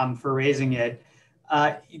for raising it.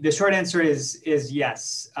 The short answer is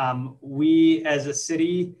yes. We as a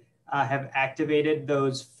city have activated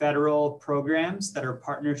those federal programs that are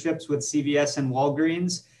partnerships with CVS and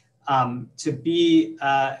Walgreens to be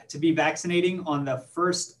vaccinating on the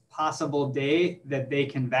first possible day that they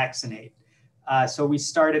can vaccinate. So we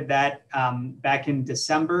started that back in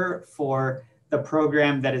December for the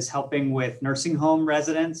program that is helping with nursing home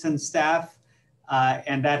residents and staff.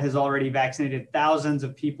 And that has already vaccinated thousands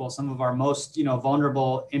of people, some of our most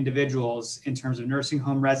vulnerable individuals in terms of nursing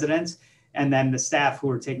home residents, and then the staff who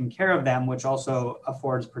are taking care of them, which also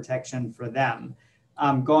affords protection for them.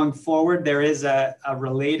 Going forward, there is a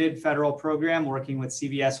related federal program working with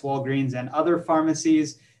CVS, Walgreens, and other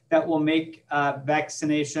pharmacies that will make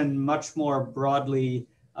vaccination much more broadly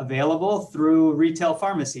available through retail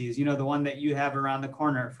pharmacies, the one that you have around the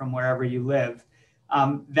corner from wherever you live.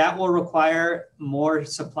 That will require more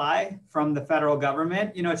supply from the federal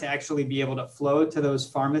government, to actually be able to flow to those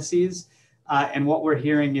pharmacies. And what we're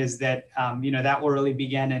hearing is that, that will really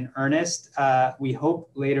begin in earnest, we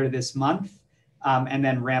hope later this month, and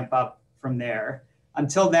then ramp up from there.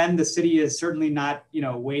 Until then, the city is certainly not,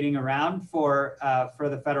 waiting around for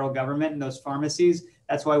the federal government and those pharmacies.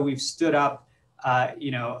 That's why we've stood up,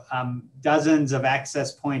 dozens of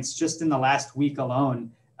access points just in the last week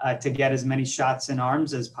alone to get as many shots in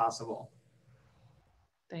arms as possible.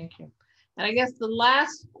 Thank you. And I guess the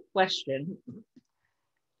last question,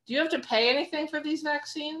 do you have to pay anything for these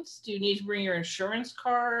vaccines? Do you need to bring your insurance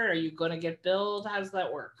card? Are you going to get billed? How does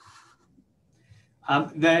that work?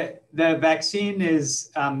 The vaccine is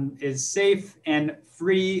safe and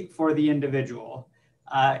free for the individual.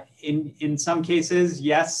 In some cases,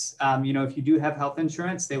 yes, if you do have health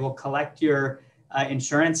insurance, they will collect your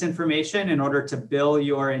insurance information in order to bill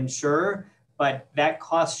your insurer, but that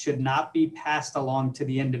cost should not be passed along to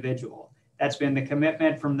the individual. That's been the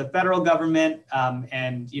commitment from the federal government,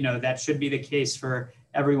 and that should be the case for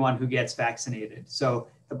everyone who gets vaccinated. So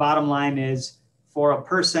the bottom line is, for a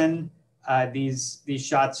person, these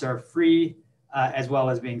shots are free, as well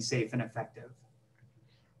as being safe and effective.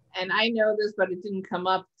 And I know this, but it didn't come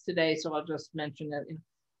up today, so I'll just mention it.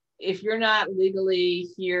 If you're not legally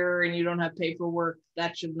here and you don't have paperwork,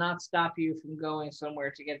 that should not stop you from going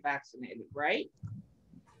somewhere to get vaccinated, right?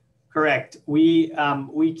 Correct. We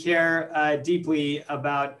care deeply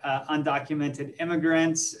about undocumented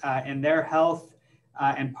immigrants and their health,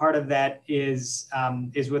 and part of that is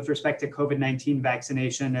with respect to COVID-19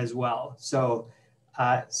 vaccination as well. So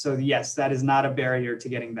yes, that is not a barrier to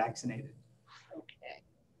getting vaccinated. Okay.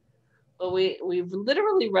 Well, we've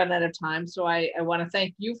literally run out of time, so I want to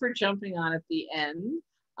thank you for jumping on at the end.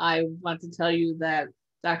 I want to tell you that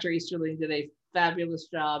Dr. Easterling did a fabulous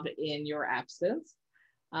job in your absence.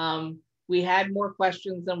 We had more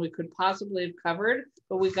questions than we could possibly have covered,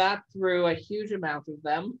 but we got through a huge amount of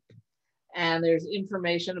them. And there's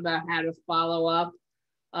information about how to follow up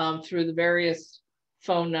through the various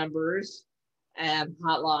phone numbers and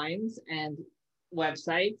hotlines and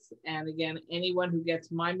websites. And again, anyone who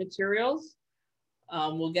gets my materials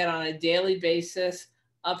will get on a daily basis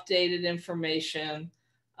updated information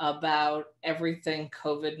about everything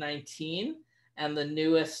COVID-19 and the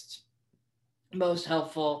newest, most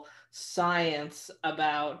helpful science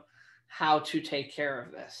about how to take care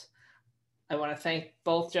of this. I want to thank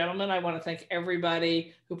both gentlemen. I want to thank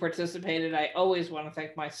everybody who participated. I always want to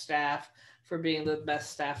thank my staff for being the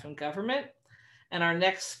best staff in government. And our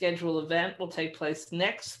next scheduled event will take place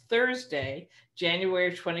next Thursday,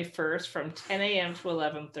 January 21st from 10 a.m. to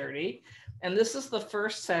 11:30. And this is the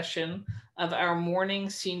first session of our morning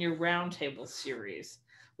senior roundtable series.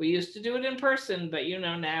 We used to do it in person, but you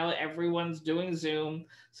know, now everyone's doing Zoom.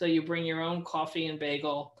 So you bring your own coffee and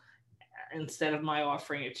bagel instead of my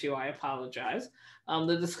offering it to you. I apologize.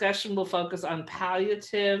 The discussion will focus on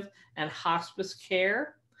palliative and hospice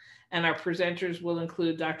care. And our presenters will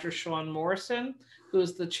include Dr. Sean Morrison, who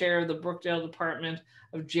is the chair of the Brookdale Department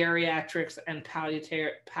of Geriatrics and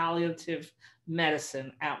Palliative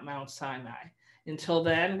Medicine at Mount Sinai. Until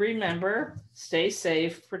then, remember, stay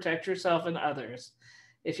safe, protect yourself and others.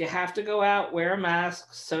 If you have to go out, wear a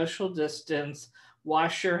mask, social distance,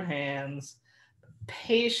 wash your hands,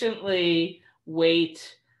 patiently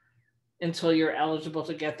wait until you're eligible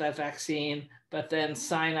to get that vaccine, but then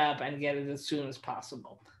sign up and get it as soon as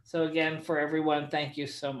possible. So again, for everyone, thank you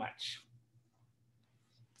so much.